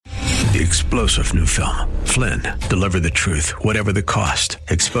The explosive new film, Flynn, deliver the truth, whatever the cost,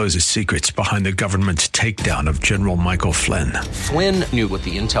 exposes secrets behind the government's takedown of General Michael Flynn. Flynn knew what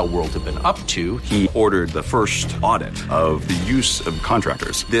the intel world had been up to. He ordered the first audit of the use of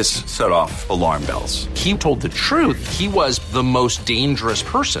contractors. This set off alarm bells. He told the truth. He was the most dangerous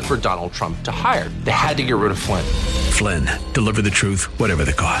person for Donald Trump to hire. They had to get rid of Flynn. Flynn, deliver the truth, whatever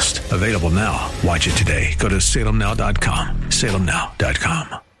the cost. Available now. Watch it today. Go to salemnow.com.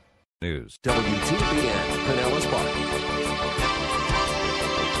 salemnow.com. News. WTBN, Pinellas Park.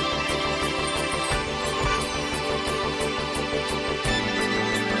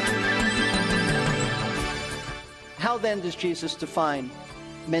 How then does Jesus define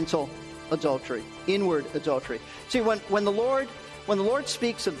mental adultery, inward adultery? See, when the Lord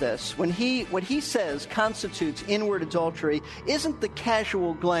speaks of this, what he says constitutes inward adultery isn't the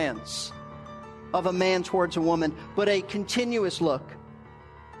casual glance of a man towards a woman, but a continuous look.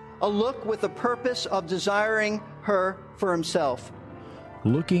 A look with the purpose of desiring her for himself.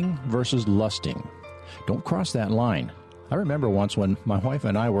 Looking versus lusting. Don't cross that line. I remember once when my wife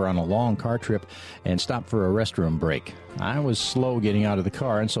and I were on a long car trip and stopped for a restroom break. I was slow getting out of the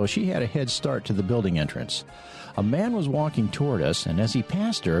car, and so she had a head start to the building entrance. A man was walking toward us, and as he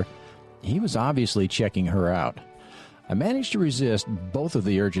passed her, he was obviously checking her out. I managed to resist both of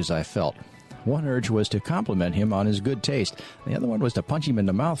the urges I felt. One urge was to compliment him on his good taste. The other one was to punch him in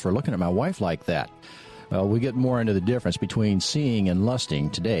the mouth for looking at my wife like that. Well, we get more into the difference between seeing and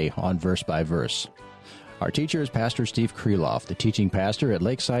lusting today on Verse by Verse. Our teacher is Pastor Steve Kreloff, the teaching pastor at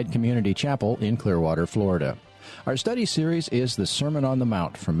Lakeside Community Chapel in Clearwater, Florida. Our study series is the Sermon on the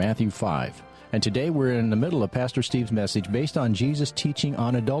Mount from Matthew 5. And today we're in the middle of Pastor Steve's message based on Jesus' teaching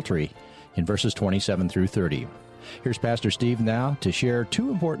on adultery in verses 27 through 30. Here's Pastor Steve now to share two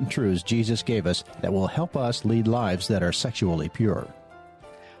important truths Jesus gave us that will help us lead lives that are sexually pure.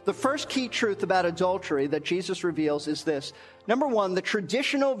 The first key truth about adultery that Jesus reveals is this. Number one, the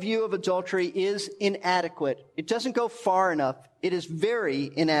traditional view of adultery is inadequate. It doesn't go far enough. It is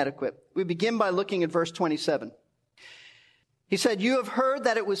very inadequate. We begin by looking at verse 27. He said, "You have heard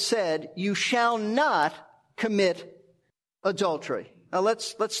that it was said, you shall not commit adultery." Now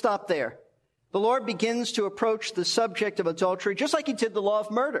let's stop there. The Lord begins to approach the subject of adultery just like he did the law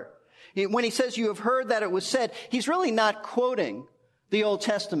of murder. When he says, "You have heard that it was said," he's really not quoting the Old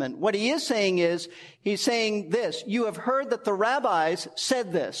Testament. What he is saying is, he's saying this: you have heard that the rabbis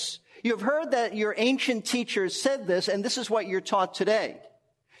said this. You have heard that your ancient teachers said this, and this is what you're taught today.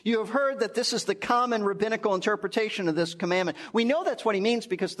 You have heard that this is the common rabbinical interpretation of this commandment. We know that's what he means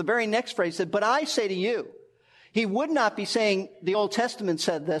because the very next phrase said, "But I say to you." He would not be saying the Old Testament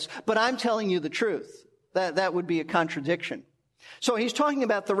said this, but I'm telling you the truth. That would be a contradiction. So he's talking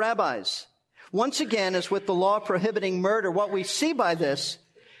about the rabbis. Once again, as with the law prohibiting murder, what we see by this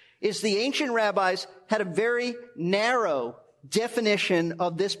is the ancient rabbis had a very narrow definition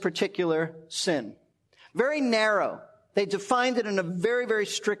of this particular sin. Very narrow. They defined it in a very, very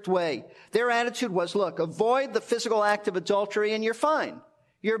strict way. Their attitude was, look, avoid the physical act of adultery and you're fine.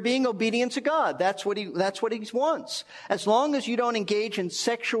 You're being obedient to God. That's what he wants. As long as you don't engage in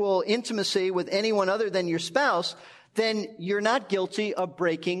sexual intimacy with anyone other than your spouse, then you're not guilty of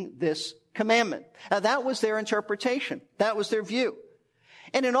breaking this commandment. Now, that was their interpretation. That was their view.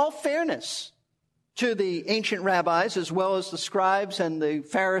 And in all fairness to the ancient rabbis, as well as the scribes and the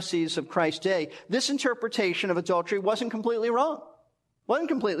Pharisees of Christ's day, this interpretation of adultery wasn't completely wrong. Wasn't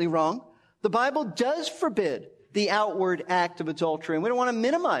completely wrong. The Bible does forbid the outward act of adultery, and we don't want to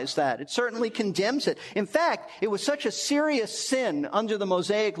minimize that. It certainly condemns it. In fact, it was such a serious sin under the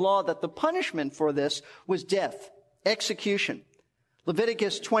Mosaic law that the punishment for this was death, execution.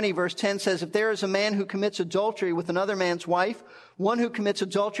 Leviticus 20 verse 10 says, "If there is a man who commits adultery with another man's wife, one who commits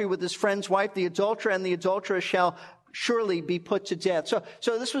adultery with his friend's wife, the adulterer and the adulteress shall surely be put to death."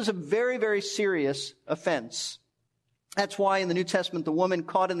 So this was a very, very serious offense. That's why in the New Testament, the woman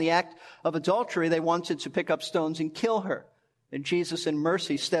caught in the act of adultery, they wanted to pick up stones and kill her. And Jesus in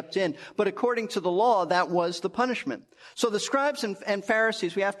mercy stepped in. But according to the law, that was the punishment. So the scribes and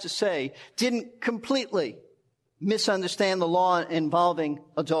Pharisees, we have to say, didn't completely misunderstand the law involving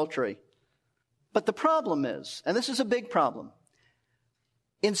adultery. But the problem is, and this is a big problem,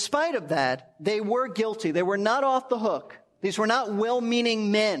 in spite of that, they were guilty. They were not off the hook. These were not well-meaning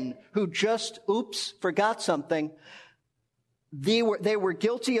men who just, forgot something. They were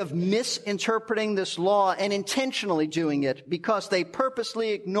guilty of misinterpreting this law and intentionally doing it because they purposely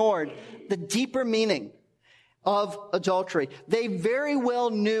ignored the deeper meaning of adultery. They very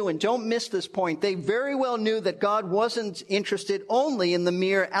well knew, and don't miss this point, they very well knew that God wasn't interested only in the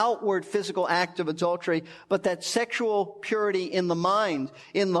mere outward physical act of adultery, but that sexual purity in the mind,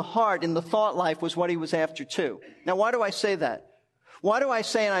 in the heart, in the thought life was what he was after too. Now, why do I say that? Why do I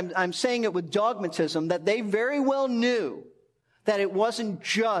say, and I'm saying it with dogmatism, that they very well knew that it wasn't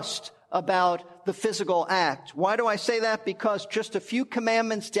just about the physical act. Why do I say that? Because just a few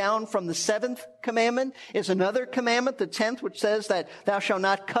commandments down from the 7th commandment is another commandment, the 10th, which says that thou shalt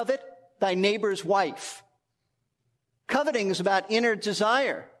not covet thy neighbor's wife. Coveting is about inner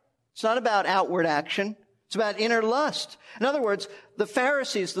desire. It's not about outward action. It's about inner lust. In other words, the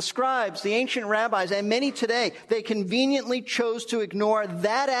Pharisees, the scribes, the ancient rabbis, and many today, they conveniently chose to ignore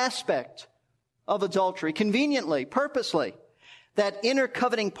that aspect of adultery, conveniently, purposely, that inner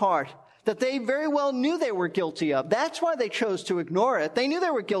coveting part that they very well knew they were guilty of. That's why they chose to ignore it. They knew they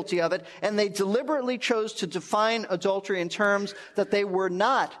were guilty of it, and they deliberately chose to define adultery in terms that they were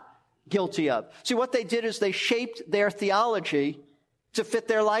not guilty of. See, what they did is they shaped their theology to fit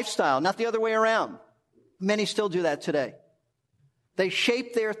their lifestyle, not the other way around. Many still do that today. They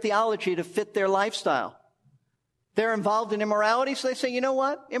shape their theology to fit their lifestyle. They're involved in immorality, so they say, you know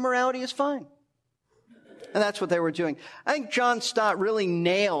what? Immorality is fine. And that's what they were doing. I think John Stott really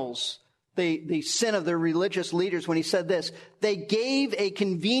nails the sin of the religious leaders when he said this. They gave a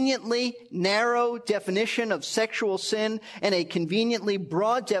conveniently narrow definition of sexual sin and a conveniently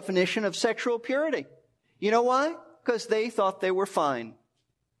broad definition of sexual purity. You know why? Because they thought they were fine.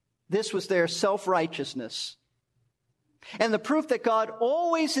 This was their self-righteousness. And the proof that God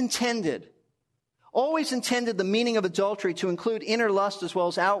always intended the meaning of adultery to include inner lust as well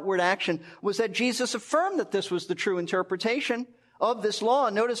as outward action was that Jesus affirmed that this was the true interpretation of this law.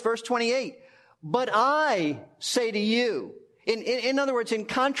 Notice verse 28. But I say to you, in other words, in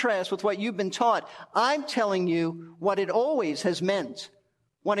contrast with what you've been taught, I'm telling you what it always has meant.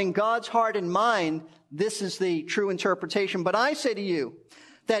 What in God's heart and mind, this is the true interpretation. But I say to you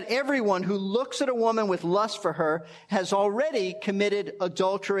that everyone who looks at a woman with lust for her has already committed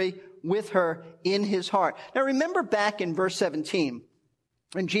adultery with her in his heart. Now remember back in verse 17,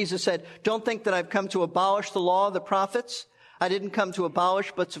 when Jesus said, don't think that I've come to abolish the law of the prophets. I didn't come to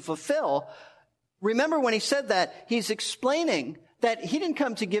abolish, but to fulfill. Remember when he said that, he's explaining that he didn't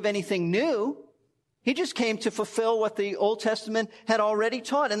come to give anything new. He just came to fulfill what the Old Testament had already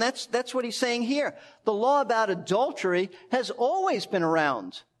taught. And that's what he's saying here. The law about adultery has always been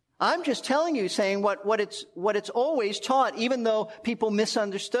around. I'm just telling you, saying what it's always taught, even though people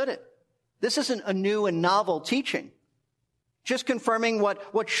misunderstood it. This isn't a new and novel teaching. Just confirming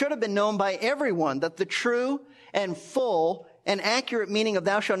what should have been known by everyone, that the true and full and accurate meaning of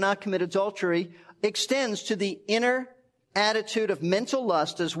thou shalt not commit adultery extends to the inner attitude of mental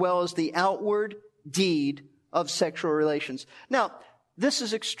lust as well as the outward deed of sexual relations. Now, this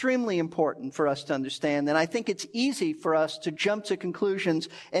is extremely important for us to understand, and I think it's easy for us to jump to conclusions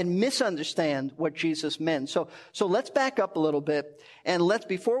and misunderstand what Jesus meant. So let's back up a little bit, and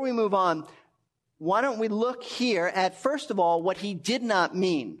before we move on, why don't we look here at, first of all, what he did not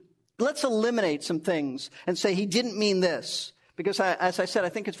mean. Let's eliminate some things and say he didn't mean this. Because as I said, I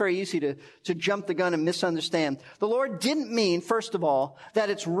think it's very easy to jump the gun and misunderstand. The Lord didn't mean, first of all, that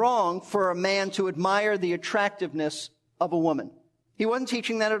it's wrong for a man to admire the attractiveness of a woman. He wasn't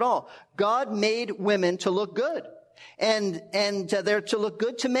teaching that at all. God made women to look good. And they're to look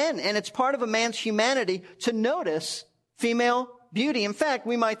good to men. And it's part of a man's humanity to notice female beauty. In fact,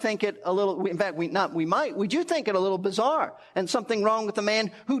 we might think it a little, in fact, we do think it a little bizarre and something wrong with a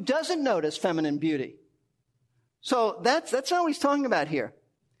man who doesn't notice feminine beauty. So that's not what he's talking about here.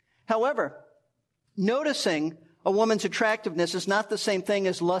 However, noticing a woman's attractiveness is not the same thing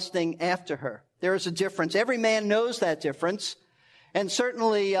as lusting after her. There is a difference. Every man knows that difference. And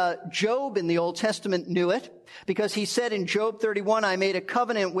certainly Job in the Old Testament knew it, because he said in Job 31, I made a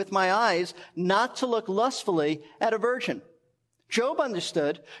covenant with my eyes not to look lustfully at a virgin. Job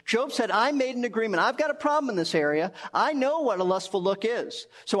understood. Job said, I made an agreement. I've got a problem in this area. I know what a lustful look is.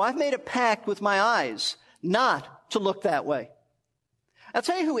 So I've made a pact with my eyes not to look that way. I'll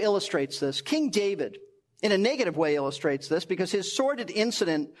tell you who illustrates this. King David, in a negative way, illustrates this, because his sordid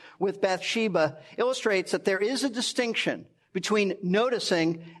incident with Bathsheba illustrates that there is a distinction between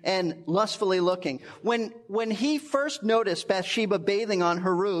noticing and lustfully looking. When he first noticed Bathsheba bathing on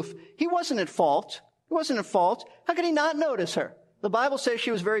her roof, he wasn't at fault. He wasn't at fault. How could he not notice her? The Bible says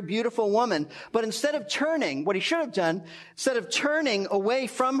she was a very beautiful woman. But instead of turning, what he should have done, instead of turning away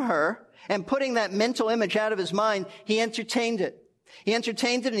from her and putting that mental image out of his mind, he entertained it. He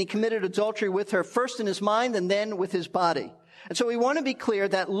entertained it and he committed adultery with her, first in his mind and then with his body. And so we want to be clear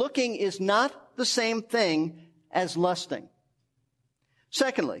that looking is not the same thing as lusting.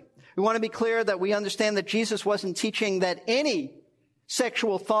 Secondly, we want to be clear that we understand that Jesus wasn't teaching that any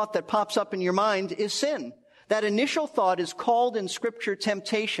sexual thought that pops up in your mind is sin. That initial thought is called in Scripture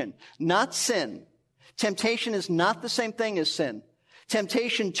temptation, not sin. Temptation is not the same thing as sin.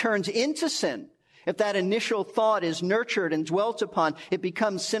 Temptation turns into sin. If that initial thought is nurtured and dwelt upon, it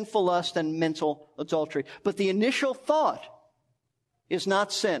becomes sinful lust and mental adultery. But the initial thought is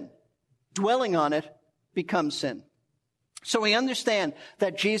not sin. Dwelling on it becomes sin. So we understand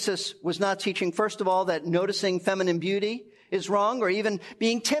that Jesus was not teaching, first of all, that noticing feminine beauty is wrong, or even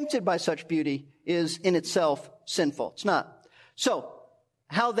being tempted by such beauty is in itself sinful. It's not. So,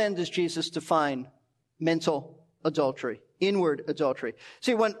 how then does Jesus define mental adultery, inward adultery?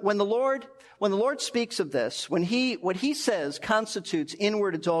 See, when the Lord speaks of this, what he says constitutes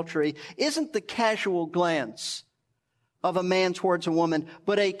inward adultery isn't the casual glance of a man towards a woman,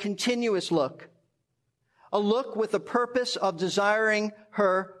 but a continuous look. A look with the purpose of desiring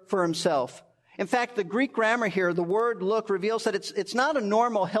her for himself. In fact, the Greek grammar here, the word look, reveals that it's not a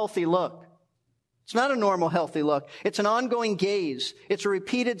normal, healthy look. It's not a normal, healthy look. It's an ongoing gaze. It's a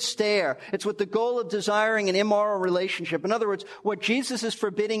repeated stare. It's with the goal of desiring an immoral relationship. In other words, what Jesus is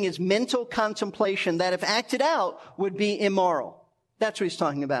forbidding is mental contemplation that, if acted out, would be immoral. That's what he's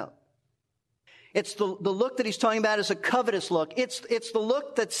talking about. It's the look that he's talking about is a covetous look. It's the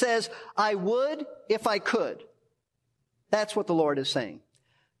look that says, I would if I could. That's what the Lord is saying.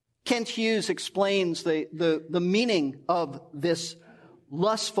 Kent Hughes explains the meaning of this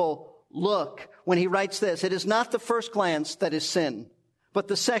lustful look when he writes this: it is not the first glance that is sin, but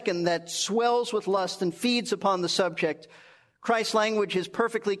the second that swells with lust and feeds upon the subject. Christ's language is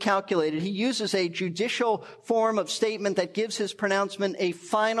perfectly calculated. He uses a judicial form of statement that gives his pronouncement a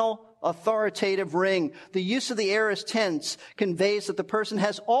final authoritative ring. The use of the aorist tense conveys that the person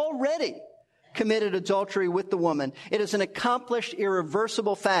has already committed adultery with the woman. It is an accomplished,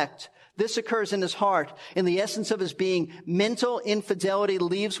 irreversible fact. This occurs in his heart. In the essence of his being, mental infidelity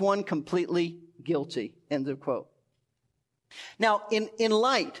leaves one completely guilty. End of quote. Now, in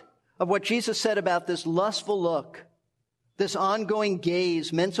light of what Jesus said about this lustful look, this ongoing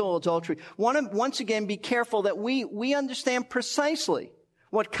gaze, mental adultery, want to once again be careful that we understand precisely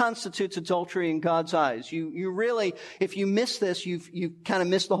what constitutes adultery in God's eyes. You really, if you miss this, you kind of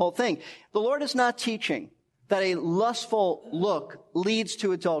miss the whole thing. The Lord is not teaching that a lustful look leads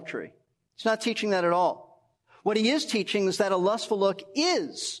to adultery. He's not teaching that at all. What he is teaching is that a lustful look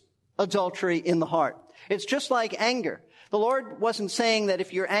is adultery in the heart. It's just like anger. The Lord wasn't saying that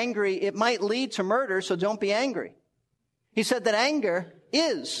if you're angry, it might lead to murder, so don't be angry. He said that anger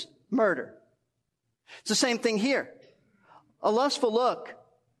is murder. It's the same thing here. A lustful look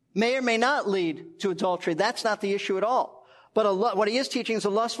may or may not lead to adultery. That's not the issue at all. But what he is teaching is a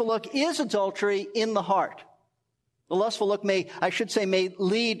lustful look is adultery in the heart. The lustful look may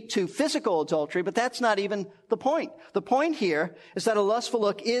lead to physical adultery, but that's not even the point. The point here is that a lustful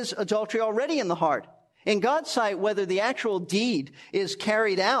look is adultery already in the heart. In God's sight, whether the actual deed is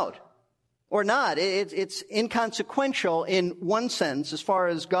carried out or not, it's inconsequential in one sense. As far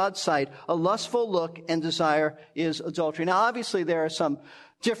as God's sight, a lustful look and desire is adultery. Now, obviously, there are some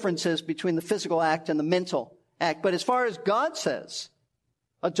differences between the physical act and the mental act. But as far as God says,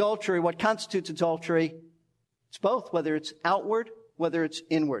 adultery, what constitutes adultery, it's both, whether it's outward, whether it's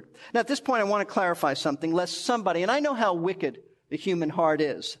inward. Now, at this point, I want to clarify something, lest somebody, and I know how wicked the human heart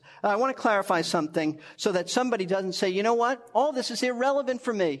is. I want to clarify something so that somebody doesn't say, you know what? All this is irrelevant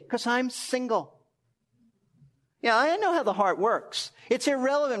for me because I'm single. Yeah, I know how the heart works. It's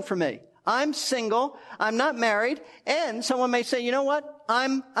irrelevant for me. I'm single. I'm not married. And someone may say, you know what?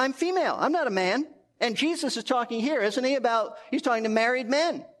 I'm female. I'm not a man. And Jesus is talking here, isn't he, he's talking to married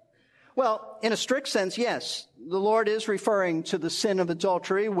men. Well, in a strict sense, yes. The Lord is referring to the sin of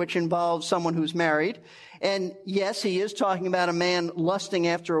adultery, which involves someone who's married. And yes, he is talking about a man lusting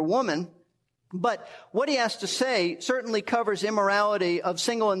after a woman. But what he has to say certainly covers immorality of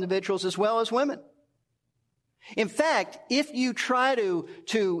single individuals as well as women. In fact, if you try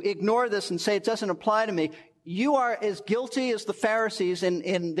to ignore this and say it doesn't apply to me, you are as guilty as the Pharisees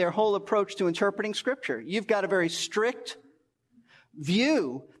in their whole approach to interpreting Scripture. You've got a very strict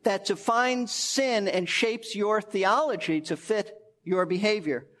view that defines sin and shapes your theology to fit your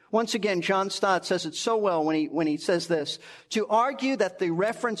behavior. Once again, John Stott says it so well when he says this: to argue that the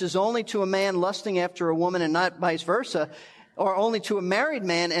reference is only to a man lusting after a woman and not vice versa, or only to a married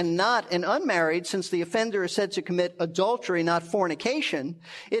man and not an unmarried, since the offender is said to commit adultery, not fornication,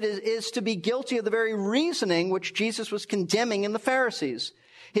 it is to be guilty of the very reasoning which Jesus was condemning in the Pharisees.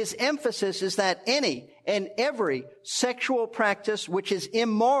 His emphasis is that any and every sexual practice which is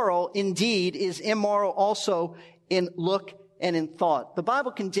immoral indeed is immoral also in look and in thought. The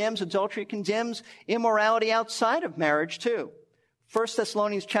Bible condemns adultery, condemns immorality outside of marriage too. 1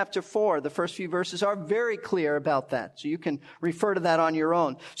 Thessalonians chapter 4, the first few verses are very clear about that. So you can refer to that on your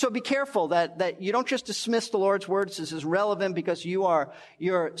own. So be careful that you don't just dismiss the Lord's words as irrelevant because you're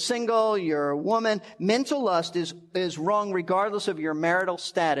single, you're a woman. Mental lust is wrong regardless of your marital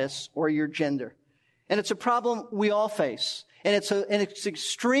status or your gender. And it's a problem we all face. And it's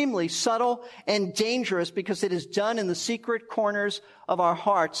extremely subtle and dangerous because it is done in the secret corners of our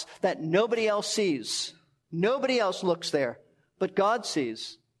hearts that nobody else sees. Nobody else looks there. But God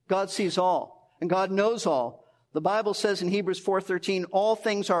sees. God sees all. And God knows all. The Bible says in Hebrews 4:13, all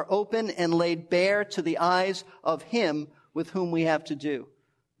things are open and laid bare to the eyes of him with whom we have to do.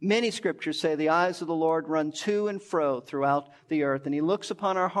 Many scriptures say the eyes of the Lord run to and fro throughout the earth, and he looks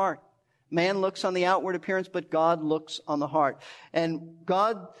upon our heart. Man looks on the outward appearance, but God looks on the heart. And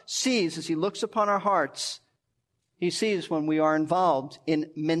God sees, as he looks upon our hearts, he sees when we are involved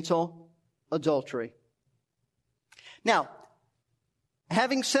in mental adultery. Now,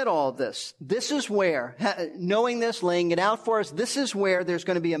 having said all of this, this is where, knowing this, laying it out for us, this is where there's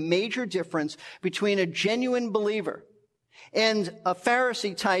going to be a major difference between a genuine believer and a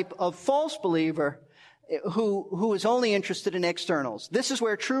Pharisee type of false believer who is only interested in externals. This is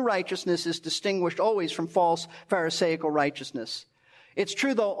where true righteousness is distinguished always from false Pharisaical righteousness. It's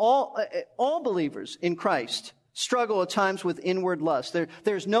true, though, all believers in Christ struggle at times with inward lust.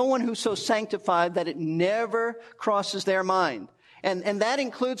 There's no one who's so sanctified that it never crosses their mind. And that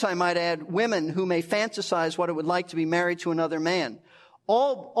includes, I might add, women who may fantasize what it would like to be married to another man.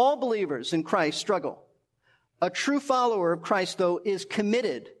 All believers in Christ struggle. A true follower of Christ, though, is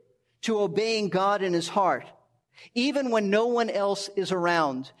committed to obeying God in his heart, even when no one else is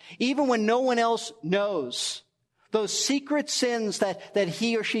around, even when no one else knows. Those secret sins that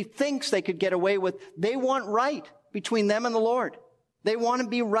he or she thinks they could get away with, they want right between them and the Lord. They want to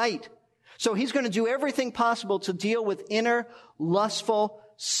be right. So he's going to do everything possible to deal with inner lustful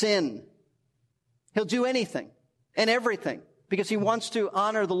sin. He'll do anything and everything because he wants to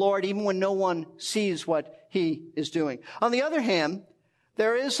honor the Lord even when no one sees what he is doing. On the other hand,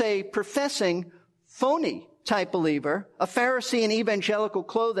 there is a professing phony type believer, a Pharisee in evangelical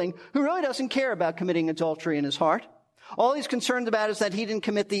clothing, who really doesn't care about committing adultery in his heart. All he's concerned about is that he didn't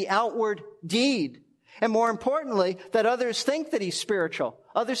commit the outward deed. And more importantly, that others think that he's spiritual.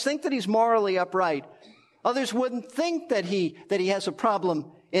 Others think that he's morally upright. Others wouldn't think that he has a problem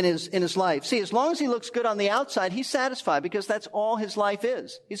in his life. See, as long as he looks good on the outside, he's satisfied because that's all his life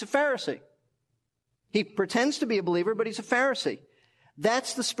is. He's a Pharisee. He pretends to be a believer, but he's a Pharisee.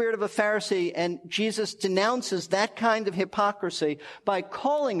 That's the spirit of a Pharisee, and Jesus denounces that kind of hypocrisy by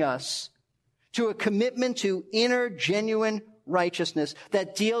calling us to a commitment to inner, genuine righteousness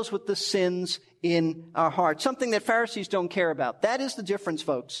that deals with the sins in our heart, something that Pharisees don't care about. That is the difference,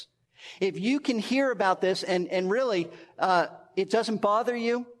 folks. If you can hear about this and really it doesn't bother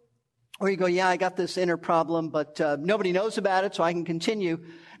you, or you go, yeah, I got this inner problem, but nobody knows about it, so I can continue.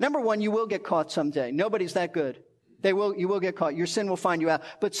 Number one, you will get caught someday. Nobody's that good. You will get caught. Your sin will find you out.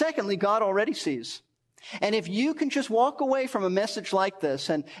 But secondly, God already sees. And if you can just walk away from a message like this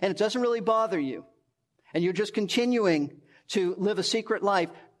and it doesn't really bother you, and you're just continuing to live a secret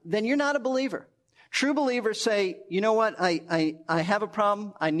life, then you're not a believer. True believers say, you know what, I have a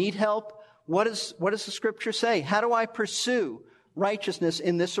problem, I need help. What does the scripture say? How do I pursue righteousness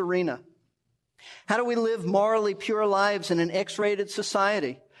in this arena? How do we live morally pure lives in an X-rated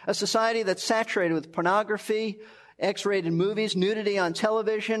society? A society that's saturated with pornography, X-rated movies, nudity on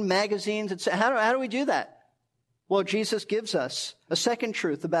television, magazines, etc. How do we do that? Well, Jesus gives us a second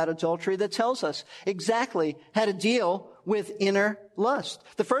truth about adultery that tells us exactly how to deal with inner lust.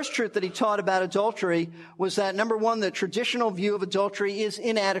 The first truth that he taught about adultery was that, number one, the traditional view of adultery is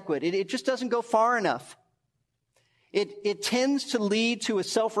inadequate. It just doesn't go far enough. It tends to lead to a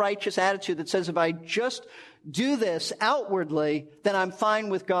self-righteous attitude that says, if I just do this outwardly, then I'm fine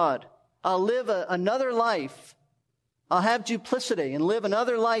with God. I'll live another life. I'll have duplicity and live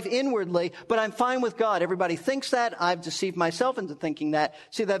another life inwardly, but I'm fine with God. Everybody thinks that. I've deceived myself into thinking that.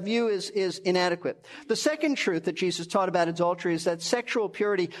 See, that view is inadequate. The second truth that Jesus taught about adultery is that sexual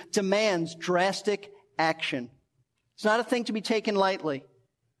purity demands drastic action. It's not a thing to be taken lightly.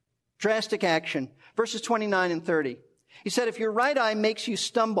 Drastic action. Verses 29 and 30. He said, if your right eye makes you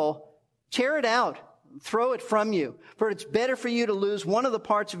stumble, tear it out. Throw it from you. For it's better for you to lose one of the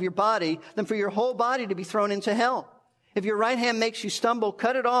parts of your body than for your whole body to be thrown into hell. If your right hand makes you stumble,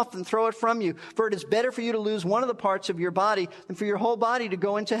 cut it off and throw it from you. For it is better for you to lose one of the parts of your body than for your whole body to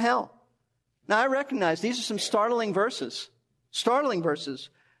go into hell. Now, I recognize these are some startling verses. Startling verses.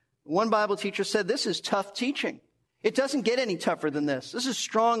 One Bible teacher said this is tough teaching. It doesn't get any tougher than this. This is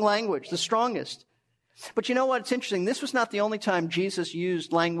strong language, the strongest. But you know what? It's interesting. This was not the only time Jesus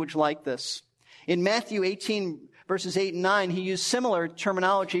used language like this. In Matthew 18, verses 8 and 9, he used similar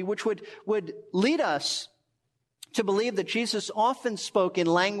terminology, which would lead us to believe that Jesus often spoke in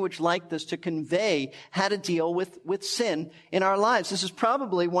language like this to convey how to deal with sin in our lives. This is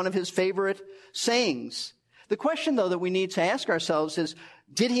probably one of his favorite sayings. The question, though, that we need to ask ourselves is,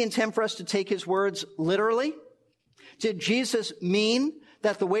 did he intend for us to take his words literally? Did Jesus mean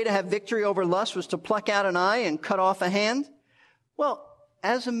that the way to have victory over lust was to pluck out an eye and cut off a hand? Well,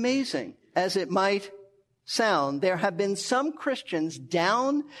 as amazing as it might sound, there have been some Christians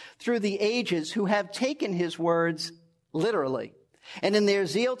down through the ages who have taken his words literally. And in their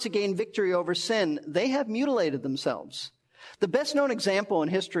zeal to gain victory over sin, they have mutilated themselves. The best known example in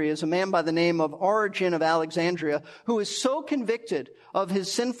history is a man by the name of Origen of Alexandria, who is so convicted of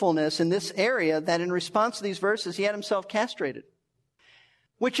his sinfulness in this area that in response to these verses, he had himself castrated.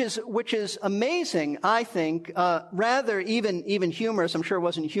 Which is amazing, I think, rather even humorous. I'm sure it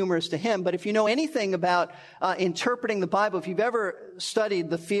wasn't humorous to him, but if you know anything about interpreting the Bible, if you've ever studied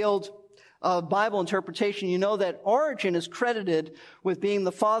the field of Bible interpretation, you know that Origen is credited with being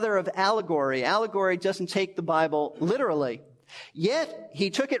the father of allegory. Allegory doesn't take the Bible literally. Yet,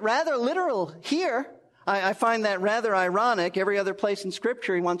 he took it rather literal here. I find that rather ironic. Every other place in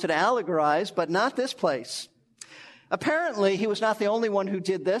Scripture he wanted to allegorize, but not this place. Apparently, he was not the only one who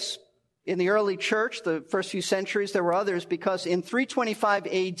did this. In the early church, the first few centuries, there were others because in 325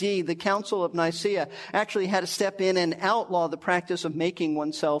 AD, the Council of Nicaea actually had to step in and outlaw the practice of making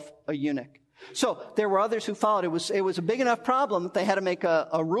oneself a eunuch. So there were others who followed. It was a big enough problem that they had to make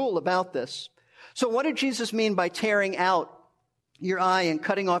a rule about this. So what did Jesus mean by tearing out your eye and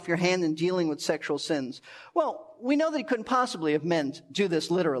cutting off your hand and dealing with sexual sins? Well, we know that he couldn't possibly have meant do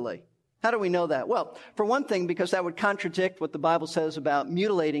this literally. How do we know that? Well, for one thing, because that would contradict what the Bible says about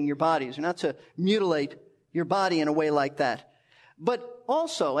mutilating your bodies. You're not to mutilate your body in a way like that. But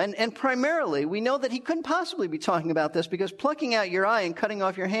also, and primarily, we know that he couldn't possibly be talking about this because plucking out your eye and cutting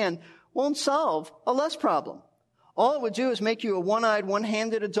off your hand won't solve a lust problem. All it would do is make you a one-eyed,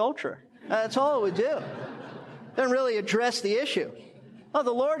 one-handed adulterer. That's all it would do. Doesn't really address the issue. Oh,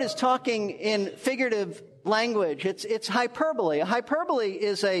 the Lord is talking in figurative language. It's hyperbole. A hyperbole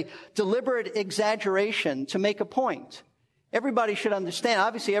is a deliberate exaggeration to make a point. Everybody should understand.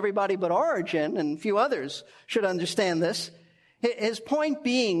 Obviously, everybody but Origen and a few others should understand this. His point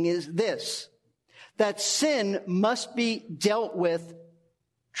being is this, that sin must be dealt with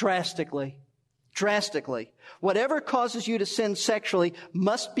drastically. Drastically. Whatever causes you to sin sexually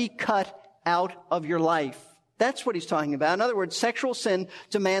must be cut out of your life. That's what he's talking about. In other words, sexual sin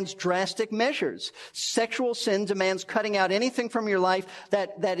demands drastic measures. Sexual sin demands cutting out anything from your life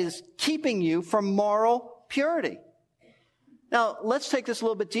that is keeping you from moral purity. Now, let's take this a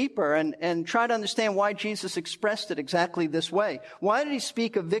little bit deeper and try to understand why Jesus expressed it exactly this way. Why did he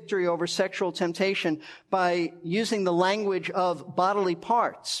speak of victory over sexual temptation by using the language of bodily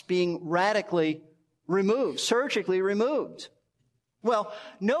parts being radically removed, surgically removed? Well,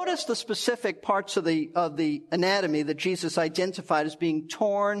 notice the specific parts of the anatomy that Jesus identified as being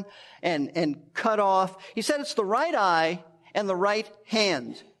torn and cut off. He said it's the right eye and the right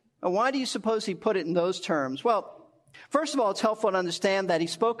hand. Now, why do you suppose he put it in those terms? Well, first of all, it's helpful to understand that he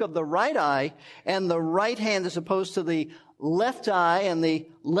spoke of the right eye and the right hand as opposed to the left eye and the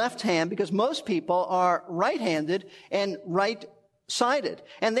left hand, because most people are right-handed and right-sided.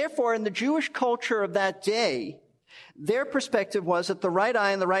 And therefore, in the Jewish culture of that day, their perspective was that the right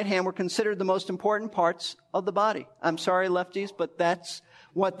eye and the right hand were considered the most important parts of the body. I'm sorry, lefties, but that's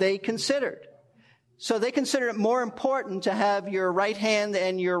what they considered. So they considered it more important to have your right hand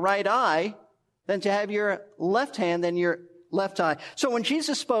and your right eye than to have your left hand and your left eye. So when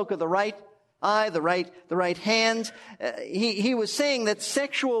Jesus spoke of the right eye, the right hand, he was saying that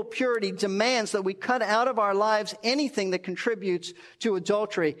sexual purity demands that we cut out of our lives anything that contributes to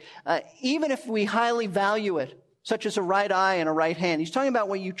adultery, even if we highly value it, such as a right eye and a right hand. He's talking about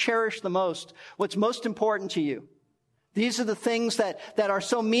what you cherish the most, what's most important to you. These are the things that are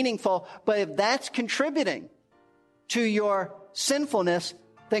so meaningful, but if that's contributing to your sinfulness,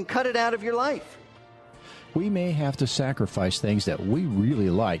 then cut it out of your life. We may have to sacrifice things that we really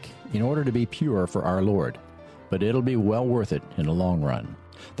like in order to be pure for our Lord, but it'll be well worth it in the long run.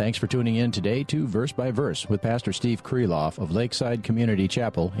 Thanks for tuning in today to Verse by Verse with Pastor Steve Kreloff of Lakeside Community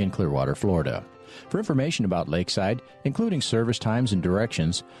Chapel in Clearwater, Florida. For information about Lakeside, including service times and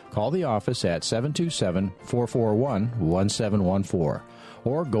directions, call the office at 727-441-1714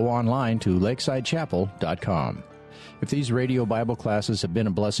 or go online to lakesidechapel.com. If these radio Bible classes have been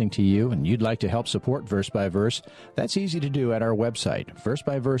a blessing to you and you'd like to help support Verse by Verse, that's easy to do at our website,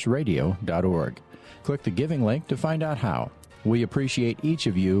 versebyverseradio.org. Click the giving link to find out how. We appreciate each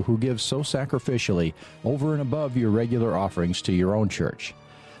of you who gives so sacrificially over and above your regular offerings to your own church.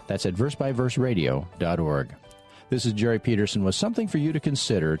 That's at versebyverseradio.org. This is Jerry Peterson with something for you to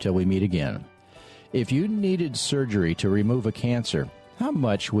consider till we meet again. If you needed surgery to remove a cancer, how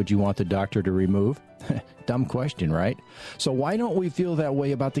much would you want the doctor to remove? Dumb question, right? So why don't we feel that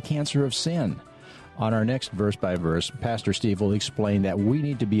way about the cancer of sin? On our next Verse by Verse, Pastor Steve will explain that we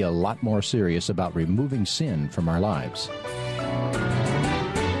need to be a lot more serious about removing sin from our lives.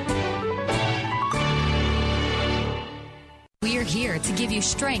 We're here to give you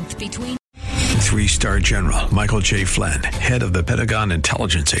strength between... 3-star General Michael J. Flynn, head of the Pentagon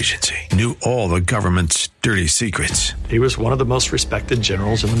Intelligence Agency, knew all the government's dirty secrets. He was one of the most respected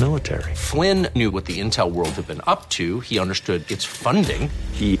generals in the military. Flynn knew what the intel world had been up to. He understood its funding.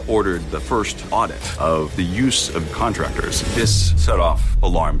 He ordered the first audit of the use of contractors. This set off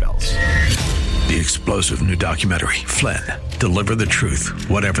alarm bells. The explosive new documentary, Flynn, Deliver the Truth,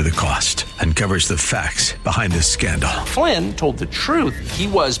 Whatever the Cost, uncovers the facts behind this scandal. Flynn told the truth. He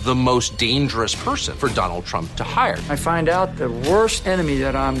was the most dangerous person for Donald Trump to hire. I find out the worst enemy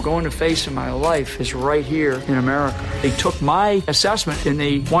that I'm going to face in my life is right here in America. They took my assessment and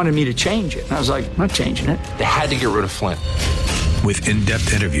they wanted me to change it. And I was like, I'm not changing it. They had to get rid of Flynn. With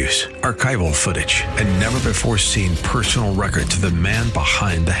in-depth interviews, archival footage, and never-before-seen personal records of the man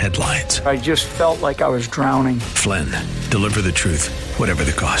behind the headlines. I just felt like I was drowning. Flynn, Deliver the Truth, Whatever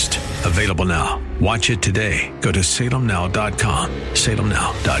the Cost. Available now. Watch it today. Go to salemnow.com.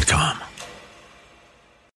 salemnow.com.